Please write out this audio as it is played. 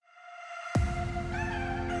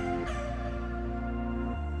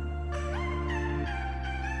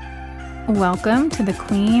Welcome to the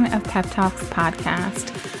Queen of Pep Talks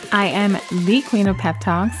podcast. I am the Queen of Pep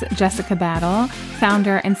Talks, Jessica Battle,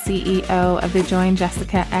 founder and CEO of the Join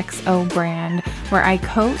Jessica XO brand, where I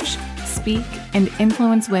coach, speak, and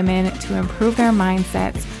influence women to improve their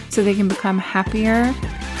mindsets so they can become happier,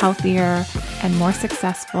 healthier, and more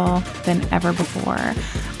successful than ever before.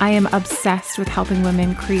 I am obsessed with helping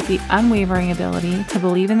women create the unwavering ability to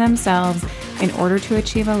believe in themselves in order to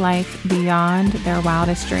achieve a life beyond their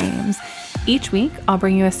wildest dreams. Each week, I'll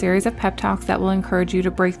bring you a series of pep talks that will encourage you to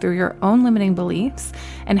break through your own limiting beliefs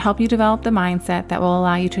and help you develop the mindset that will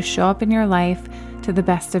allow you to show up in your life to the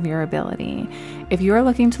best of your ability. If you are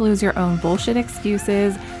looking to lose your own bullshit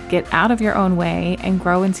excuses, get out of your own way, and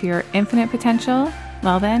grow into your infinite potential,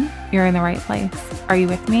 well then, you're in the right place. Are you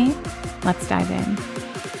with me? Let's dive in.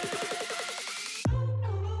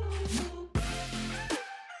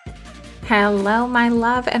 Hello, my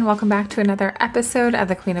love, and welcome back to another episode of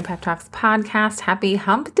the Queen of Pep Talks podcast. Happy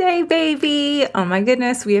hump day, baby. Oh my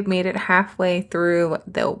goodness, we have made it halfway through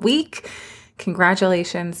the week.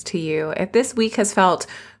 Congratulations to you. If this week has felt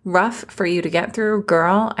rough for you to get through,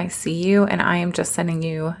 girl, I see you, and I am just sending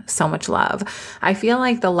you so much love. I feel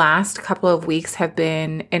like the last couple of weeks have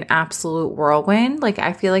been an absolute whirlwind.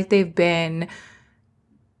 I feel like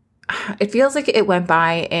it feels like it went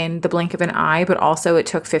by in the blink of an eye, but also it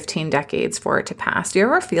took 15 decades for it to pass. Do you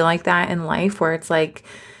ever feel like that in life where it's like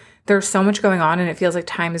there's so much going on and it feels like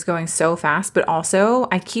time is going so fast, but also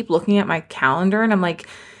I keep looking at my calendar and I'm like,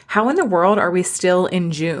 how in the world are we still in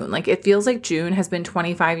June? It feels like June has been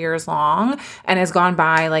 25 years long and has gone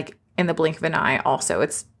by in the blink of an eye also.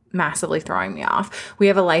 It's massively throwing me off. We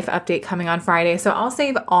have a life update coming on Friday, so I'll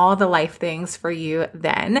save all the life things for you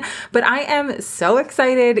then. But I am so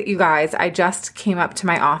excited, you guys. I just came up to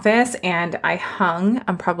my office and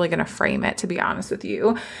I'm probably going to frame it, to be honest with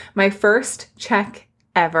you, my first check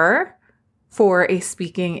ever for a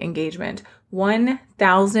speaking engagement.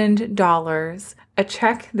 $1,000, a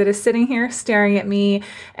check that is sitting here staring at me,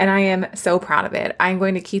 and I am so proud of it. I'm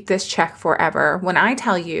going to keep this check forever. When I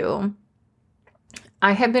tell you,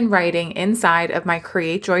 I have been writing inside of my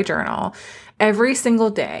Create Joy journal every single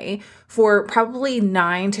day for probably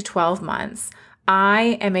 9 to 12 months.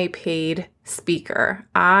 I am a paid speaker.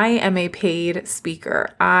 I am a paid speaker.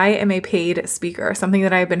 I am a paid speaker, something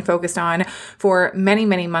that I've been focused on for many,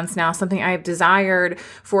 many months now, something I have desired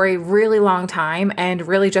for a really long time, and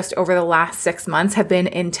really just over the last 6 months have been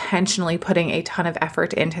intentionally putting a ton of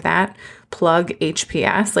effort into that. Plug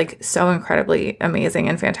HPS, so incredibly amazing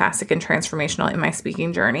and fantastic and transformational in my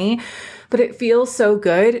speaking journey. But it feels so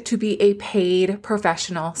good to be a paid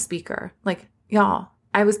professional speaker. Y'all,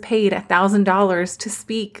 I was paid $1,000 to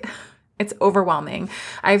speak. It's overwhelming.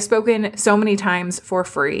 I've spoken so many times for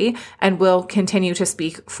free and will continue to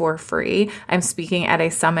speak for free. I'm speaking at a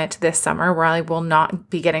summit this summer where I will not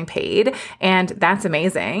be getting paid, and that's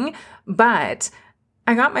amazing. But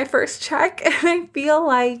I got my first check and I feel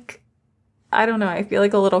like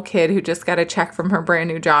a little kid who just got a check from her brand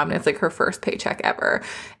new job and it's her first paycheck ever.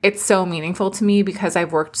 It's so meaningful to me because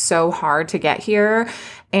I've worked so hard to get here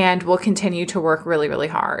and will continue to work really, really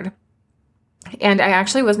hard. And I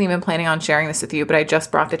actually wasn't even planning on sharing this with you, but I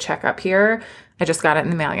just brought the check up here. I just got it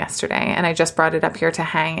in the mail yesterday, and I just brought it up here to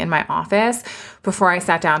hang in my office before I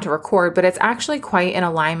sat down to record. But it's actually quite in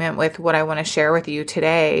alignment with what I want to share with you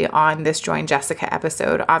today on this Join Jessica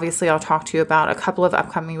episode. Obviously, I'll talk to you about a couple of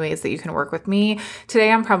upcoming ways that you can work with me.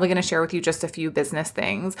 Today, I'm probably going to share with you just a few business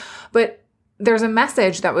things, but there's a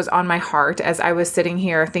message that was on my heart as I was sitting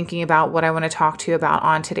here thinking about what I want to talk to you about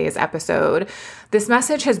on today's episode. This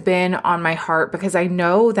message has been on my heart because I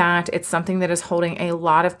know that it's something that is holding a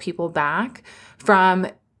lot of people back from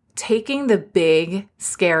taking the big,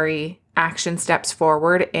 scary action steps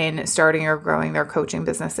forward in starting or growing their coaching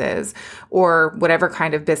businesses, or whatever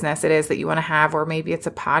kind of business it is that you want to have, or maybe it's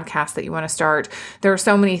a podcast that you want to start. There are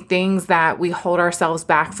so many things that we hold ourselves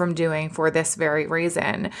back from doing for this very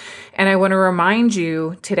reason. And I want to remind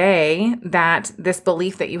you today that this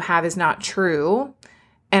belief that you have is not true.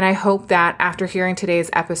 And I hope that after hearing today's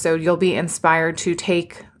episode, you'll be inspired to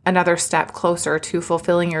take another step closer to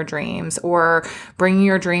fulfilling your dreams or bringing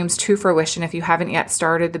your dreams to fruition if you haven't yet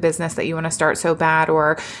started the business that you want to start so bad,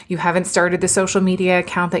 or you haven't started the social media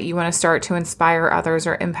account that you want to start to inspire others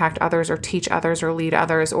or impact others or teach others or lead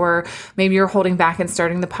others, or maybe you're holding back in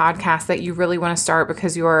starting the podcast that you really want to start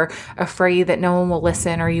because you're afraid that no one will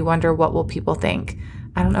listen, or you wonder what will people think.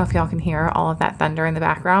 I don't know if y'all can hear all of that thunder in the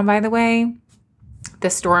background, by the way. The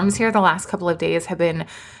storms here the last couple of days have been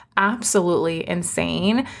absolutely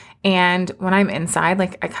insane. And when I'm inside,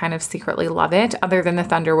 I kind of secretly love it. Other than the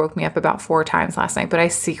thunder woke me up about 4 times last night, but I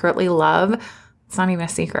secretly love It's not even a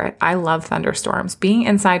secret. I love thunderstorms. Being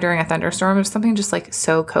inside during a thunderstorm, there's something just like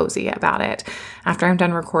so cozy about it. After I'm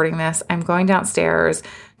done recording this, I'm going downstairs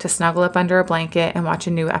to snuggle up under a blanket and watch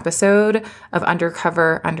a new episode of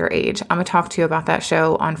Undercover Underage. I'm going to talk to you about that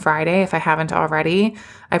show on Friday if I haven't already.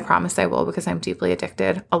 I promise I will because I'm deeply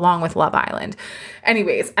addicted, along with Love Island.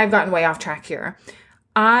 Anyways, I've gotten way off track here.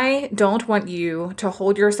 I don't want you to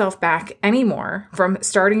hold yourself back anymore from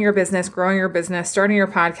starting your business, growing your business, starting your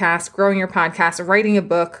podcast, growing your podcast, writing a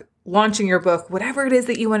book, launching your book, whatever it is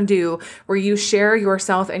that you want to do, where you share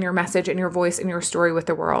yourself and your message and your voice and your story with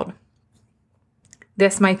the world.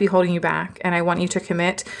 This might be holding you back, and I want you to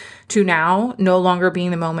commit to now no longer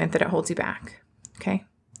being the moment that it holds you back. Okay?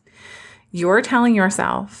 You're telling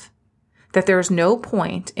yourself that there's no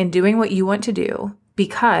point in doing what you want to do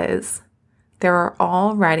because there are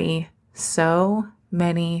already so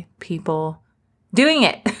many people doing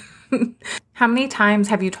it. How many times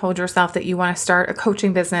have you told yourself that you want to start a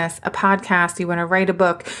coaching business, a podcast, you want to write a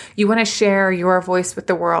book, you want to share your voice with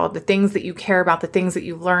the world, the things that you care about, the things that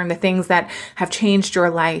you've learned, the things that have changed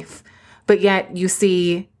your life, but yet you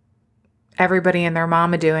see everybody and their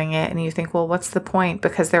mama doing it, and you think, well, what's the point?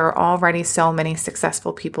 Because there are already so many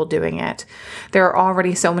successful people doing it. There are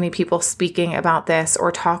already so many people speaking about this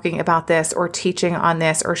or talking about this or teaching on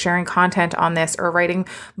this or sharing content on this or writing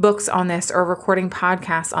books on this or recording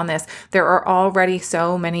podcasts on this. There are already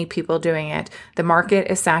so many people doing it. The market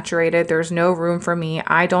is saturated. There's no room for me.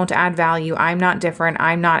 I don't add value. I'm not different.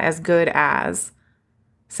 I'm not as good as.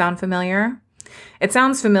 Sound familiar? It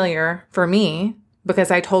sounds familiar for me,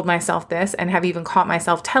 because I told myself this and have even caught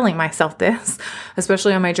myself telling myself this,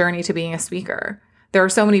 especially on my journey to being a speaker. There are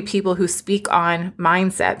so many people who speak on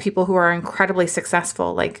mindset, people who are incredibly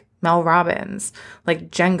successful, like Mel Robbins,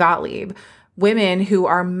 like Jen Gottlieb, women who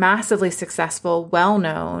are massively successful,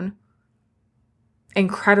 well-known,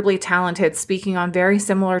 incredibly talented, speaking on very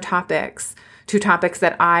similar topics to topics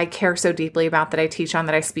that I care so deeply about, that I teach on,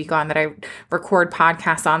 that I speak on, that I record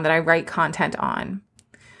podcasts on, that I write content on.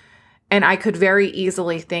 And I could very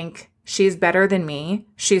easily think, she's better than me,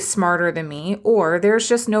 she's smarter than me, or there's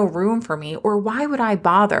just no room for me, or why would I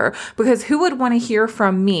bother? Because who would want to hear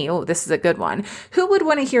from me? Oh, this is a good one. Who would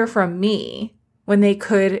want to hear from me when they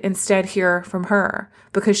could instead hear from her?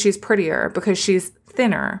 Because she's prettier, because she's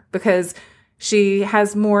thinner, because she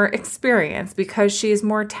has more experience, because she's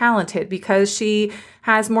more talented, because she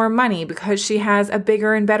has more money, because she has a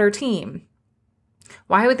bigger and better team.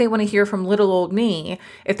 Why would they want to hear from little old me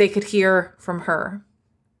if they could hear from her?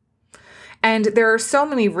 And there are so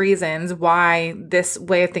many reasons why this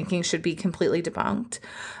way of thinking should be completely debunked.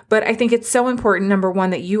 But I think it's so important, number one,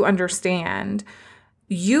 that you understand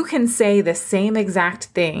you can say the same exact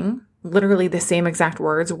thing, literally the same exact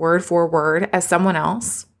words, word for word, as someone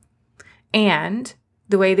else. And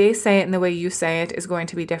the way they say it and the way you say it is going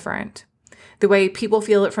to be different. The way people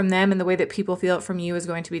feel it from them and the way that people feel it from you is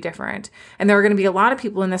going to be different. And there are going to be a lot of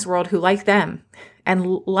people in this world who like them and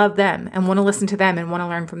love them and want to listen to them and want to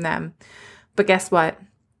learn from them. But guess what?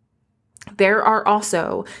 There are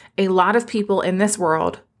also a lot of people in this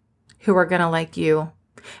world who are going to like you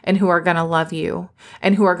and who are going to love you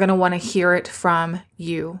and who are going to want to hear it from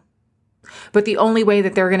you. But the only way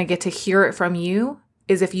that they're going to get to hear it from you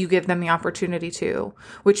is if you give them the opportunity to,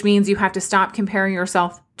 which means you have to stop comparing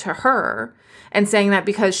yourself to her and saying that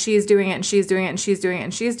because she's doing it and she's doing it and she's doing it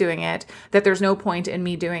and she's doing it, that there's no point in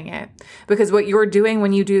me doing it. Because what you're doing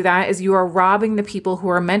when you do that is you are robbing the people who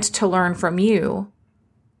are meant to learn from you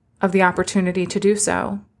of the opportunity to do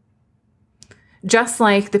so. Just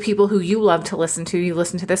like the people who you love to listen to, you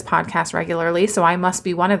listen to this podcast regularly, so I must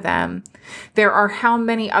be one of them. There are how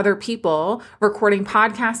many other people recording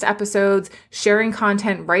podcast episodes, sharing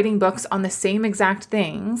content, writing books on the same exact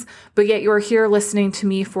things, but yet you're here listening to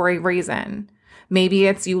me for a reason. Maybe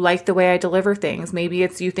it's you like the way I deliver things. Maybe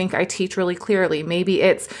it's you think I teach really clearly. Maybe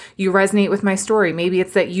it's you resonate with my story. Maybe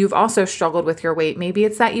it's that you've also struggled with your weight. Maybe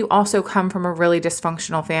it's that you also come from a really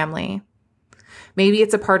dysfunctional family. Maybe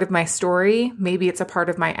it's a part of my story. Maybe it's a part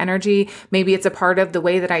of my energy. Maybe it's a part of the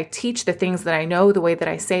way that I teach the things that I know, the way that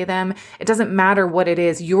I say them. It doesn't matter what it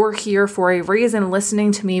is. You're here for a reason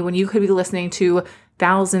listening to me when you could be listening to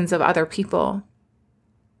thousands of other people.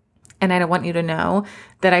 And I want you to know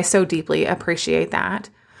that I so deeply appreciate that.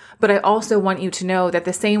 But I also want you to know that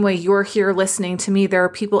the same way you're here listening to me, there are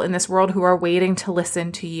people in this world who are waiting to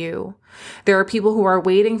listen to you. There are people who are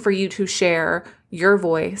waiting for you to share your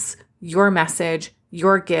voice, your message,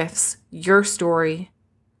 your gifts, your story,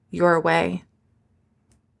 your way.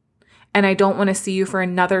 And I don't want to see you for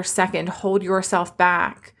another second hold yourself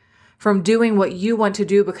back from doing what you want to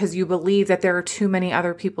do because you believe that there are too many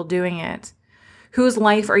other people doing it. Whose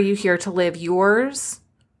life are you here to live, yours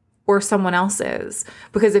or someone else's?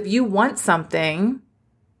 Because if you want something,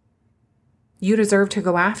 you deserve to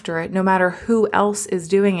go after it, no matter who else is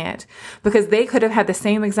doing it, because they could have had the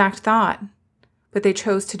same exact thought, but they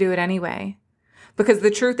chose to do it anyway. Because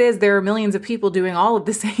the truth is, there are millions of people doing all of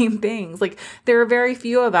the same things. Like, there are very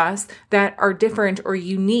few of us that are different or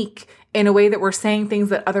unique in a way that we're saying things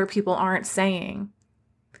that other people aren't saying.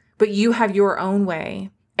 But you have your own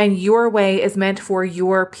way, and your way is meant for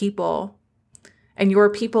your people. And your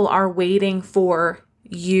people are waiting for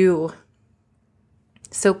you.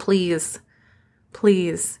 So please,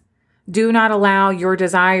 do not allow your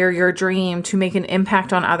desire, your dream to make an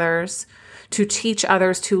impact on others, to teach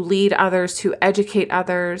others, to lead others, to educate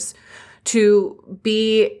others, to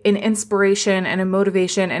be an inspiration and a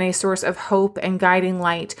motivation and a source of hope and guiding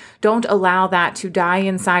light. Don't allow that to die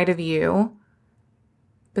inside of you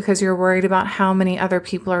because you're worried about how many other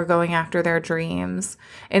people are going after their dreams.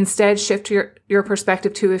 Instead, shift your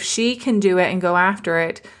perspective to, if she can do it and go after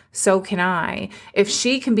it, so can I. If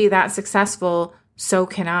she can be that successful, so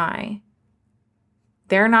can I.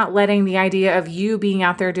 They're not letting the idea of you being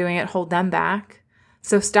out there doing it hold them back.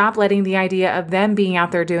 So stop letting the idea of them being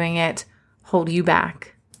out there doing it hold you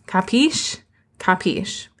back. Capiche?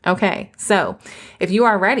 Capiche. Okay, so if you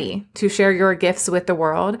are ready to share your gifts with the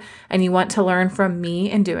world and you want to learn from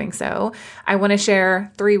me in doing so, I want to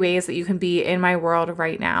share 3 ways that you can be in my world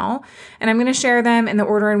right now. And I'm going to share them in the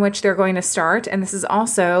order in which they're going to start. And this is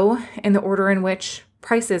also in the order in which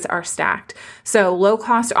prices are stacked. So low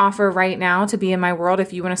cost offer right now to be in my world.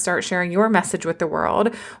 If you want to start sharing your message with the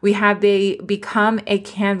world, we have the Become a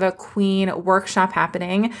Canva Queen workshop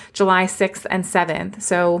happening July 6th and 7th.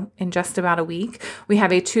 So in just about a week, we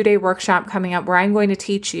have a 2-day workshop coming up where I'm going to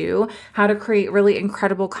teach you how to create really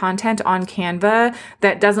incredible content on Canva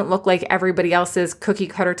that doesn't look like everybody else's cookie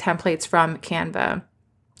cutter templates from Canva.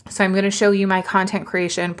 So I'm going to show you my content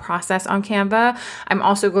creation process on Canva. I'm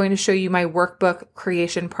also going to show you my workbook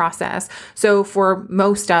creation process. So for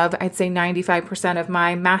most of, I'd say 95% of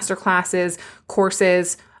my masterclasses,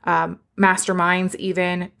 courses, masterminds,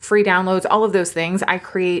 even free downloads, all of those things, I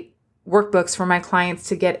create workbooks for my clients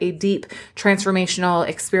to get a deep transformational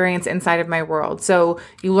experience inside of my world. So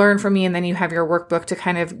you learn from me and then you have your workbook to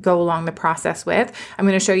kind of go along the process with. I'm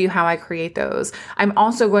going to show you how I create those. I'm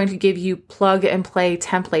also going to give you plug and play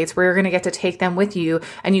templates where you're going to get to take them with you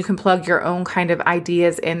and you can plug your own kind of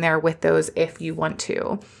ideas in there with those if you want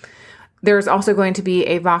to. There's also going to be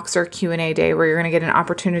a Voxer Q&A day where you're going to get an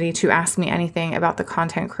opportunity to ask me anything about the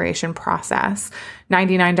content creation process.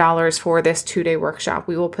 $99 for this 2-day workshop.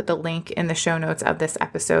 We will put the link in the show notes of this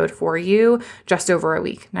episode for you. Just over a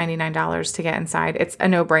week, $99 to get inside. It's a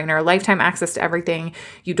no-brainer. Lifetime access to everything.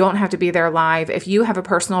 You don't have to be there live. If you have a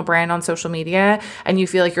personal brand on social media and you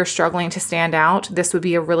feel like you're struggling to stand out, this would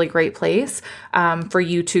be a really great place for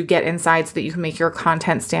you to get inside so that you can make your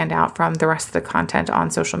content stand out from the rest of the content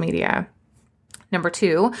on social media. Number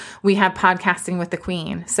 2, we have Podcasting with the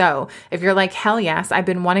Queen. So if you're like, hell yes, I've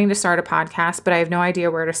been wanting to start a podcast, but I have no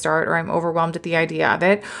idea where to start, or I'm overwhelmed at the idea of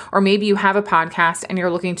it. Or maybe you have a podcast and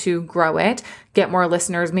you're looking to grow it, get more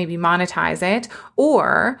listeners, maybe monetize it.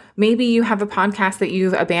 Or maybe you have a podcast that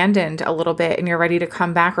you've abandoned a little bit and you're ready to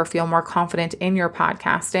come back or feel more confident in your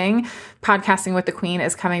podcasting. Podcasting with the Queen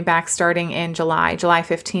is coming back starting in July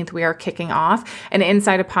 15th. We are kicking off. And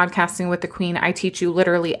inside of Podcasting with the Queen, I teach you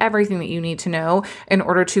literally everything that you need to know in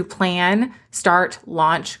order to plan, start,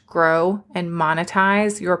 launch, grow, and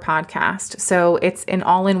monetize your podcast. So it's an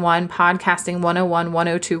all-in-one Podcasting 101,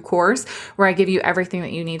 102 course where I give you everything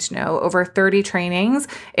that you need to know. Over 30 trainings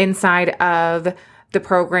inside of the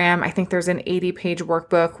program. I think there's an 80-page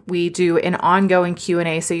workbook. We do an ongoing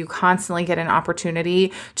Q&A, so you constantly get an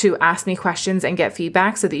opportunity to ask me questions and get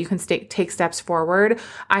feedback so that you can take steps forward.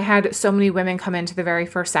 I had so many women come into the very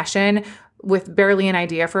first session with barely an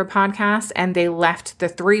idea for a podcast, and they left the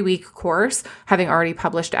 3-week course having already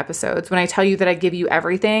published episodes. When I tell you that I give you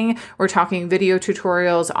everything, we're talking video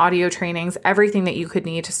tutorials, audio trainings, everything that you could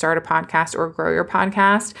need to start a podcast or grow your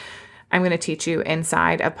podcast. I'm going to teach you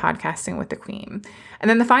inside of Podcasting with the Queen. And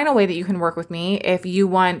then the final way that you can work with me, if you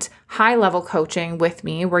want high-level coaching with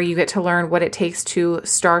me, where you get to learn what it takes to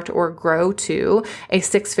start or grow to a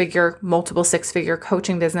multiple six-figure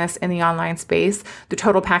coaching business in the online space, the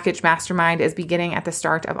Total Package Mastermind is beginning at the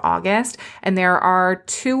start of August, and there are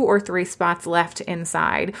 2 or 3 spots left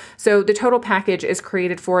inside. So the Total Package is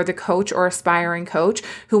created for the coach or aspiring coach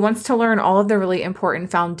who wants to learn all of the really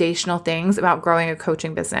important foundational things about growing a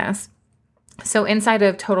coaching business. So inside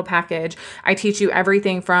of Total Package, I teach you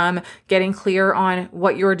everything from getting clear on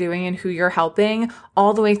what you're doing and who you're helping,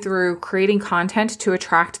 all the way through creating content to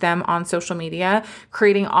attract them on social media,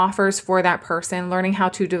 creating offers for that person, learning how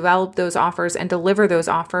to develop those offers and deliver those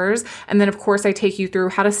offers. And then of course, I take you through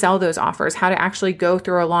how to sell those offers, how to actually go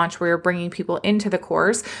through a launch where you're bringing people into the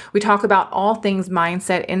course. We talk about all things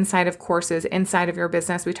mindset inside of courses, inside of your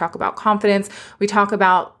business. We talk about confidence. We talk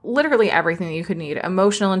about literally everything that you could need,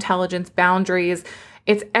 emotional intelligence, boundaries.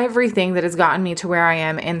 It's everything that has gotten me to where I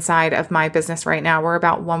am inside of my business right now. We're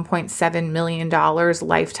about $1.7 million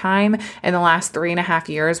lifetime in the last 3.5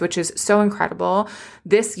 years, which is so incredible.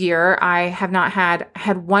 This year, I have not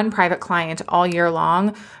had one private client all year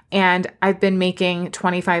long, and I've been making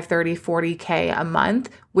 25, 30, 40K a month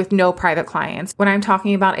with no private clients. When I'm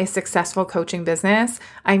talking about a successful coaching business,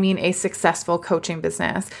 I mean a successful coaching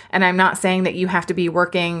business. And I'm not saying that you have to be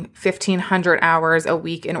working 1,500 hours a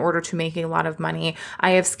week in order to make a lot of money.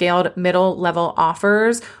 I have scaled middle level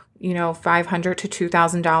offers, $500 to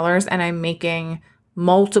 $2,000, and I'm making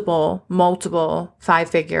multiple 5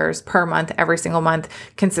 figures per month, every single month,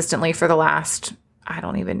 consistently for the last, I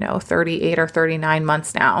don't even know, 38 or 39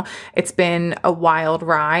 months now. It's been a wild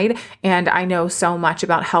ride. And I know so much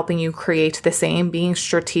about helping you create the same, being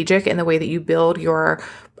strategic in the way that you build your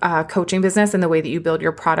coaching business, and the way that you build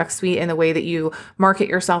your product suite, and the way that you market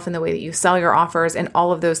yourself, and the way that you sell your offers, and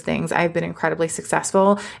all of those things. I've been incredibly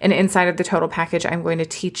successful. And inside of the Total Package, I'm going to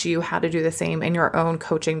teach you how to do the same in your own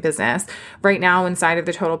coaching business. Right now, inside of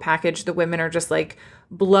the Total Package, the women are just like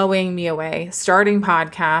blowing me away, starting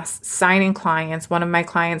podcasts, signing clients. One of my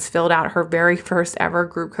clients filled out her very first ever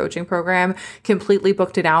group coaching program, completely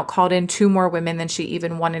booked it out, called in 2 more women than she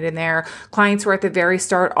even wanted in there. Clients were at the very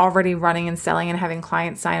start already running and selling and having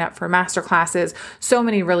clients sign up for masterclasses. So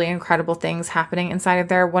many really incredible things happening inside of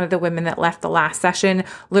there. One of the women that left the last session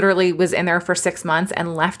literally was in there for 6 months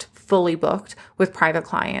and left fully booked with private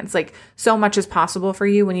clients. Like, so much is possible for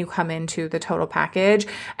you when you come into the Total Package.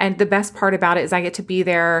 And the best part about it is I get to be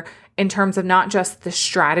there in terms of not just the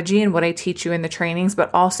strategy and what I teach you in the trainings, but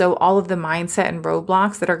also all of the mindset and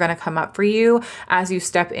roadblocks that are going to come up for you as you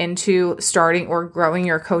step into starting or growing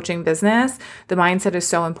your coaching business. The mindset is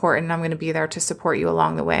so important, and I'm going to be there to support you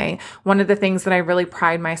along the way. One of the things that I really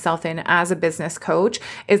pride myself in as a business coach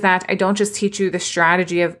is that I don't just teach you the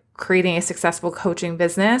strategy of creating a successful coaching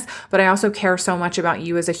business, but I also care so much about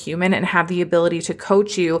you as a human and have the ability to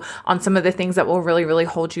coach you on some of the things that will really, really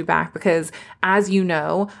hold you back. Because as you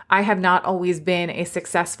know, I have not always been a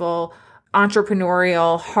successful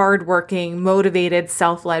entrepreneurial, hardworking, motivated,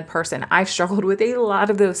 self-led person. I've struggled with a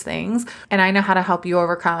lot of those things, and I know how to help you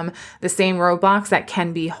overcome the same roadblocks that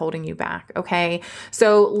can be holding you back. Okay.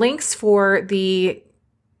 So links for the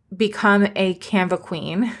Become a Canva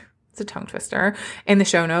Queen, it's a tongue twister, in the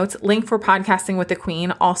show notes. Link for Podcasting with the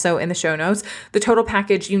Queen also in the show notes. The Total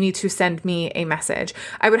Package, you need to send me a message.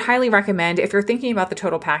 I would highly recommend, if you're thinking about the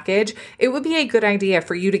Total Package, it would be a good idea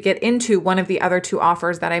for you to get into one of the other 2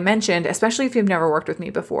 offers that I mentioned, especially if you've never worked with me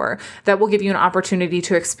before. That will give you an opportunity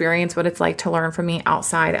to experience what it's like to learn from me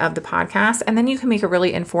outside of the podcast. And then you can make a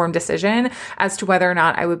really informed decision as to whether or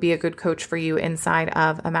not I would be a good coach for you inside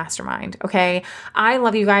of a mastermind. Okay. I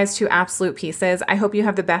love you guys to absolute pieces. I hope you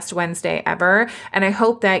have the best Wednesday ever. And I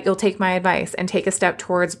hope that you'll take my advice and take a step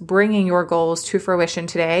towards bringing your goals to fruition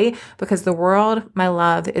today, because the world, my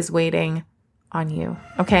love, is waiting on you.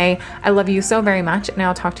 Okay. I love you so very much. And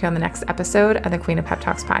I'll talk to you on the next episode of the Queen of Pep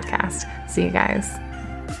Talks podcast. See you guys.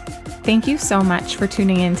 Thank you so much for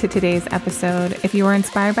tuning in to today's episode. If you were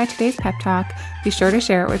inspired by today's pep talk, be sure to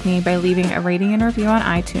share it with me by leaving a rating and review on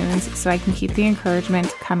iTunes so I can keep the encouragement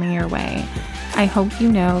coming your way. I hope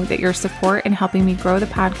you know that your support in helping me grow the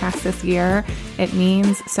podcast this year, it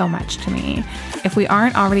means so much to me. If we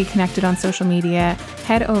aren't already connected on social media,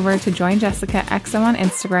 head over to Join Jessica XO on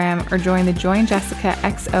Instagram or join the Join Jessica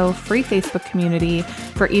XO free Facebook community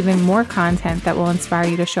for even more content that will inspire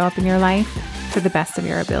you to show up in your life to the best of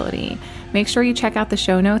your ability. Make sure you check out the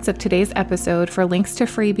show notes of today's episode for links to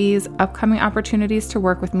freebies, upcoming opportunities to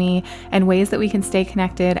work with me, and ways that we can stay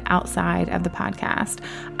connected outside of the podcast.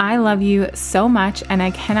 I love you so much, and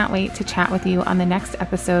I cannot wait to chat with you on the next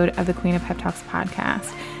episode of the Queen of Pep Talks podcast.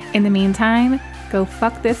 In the meantime, go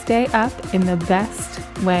fuck this day up in the best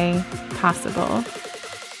way possible.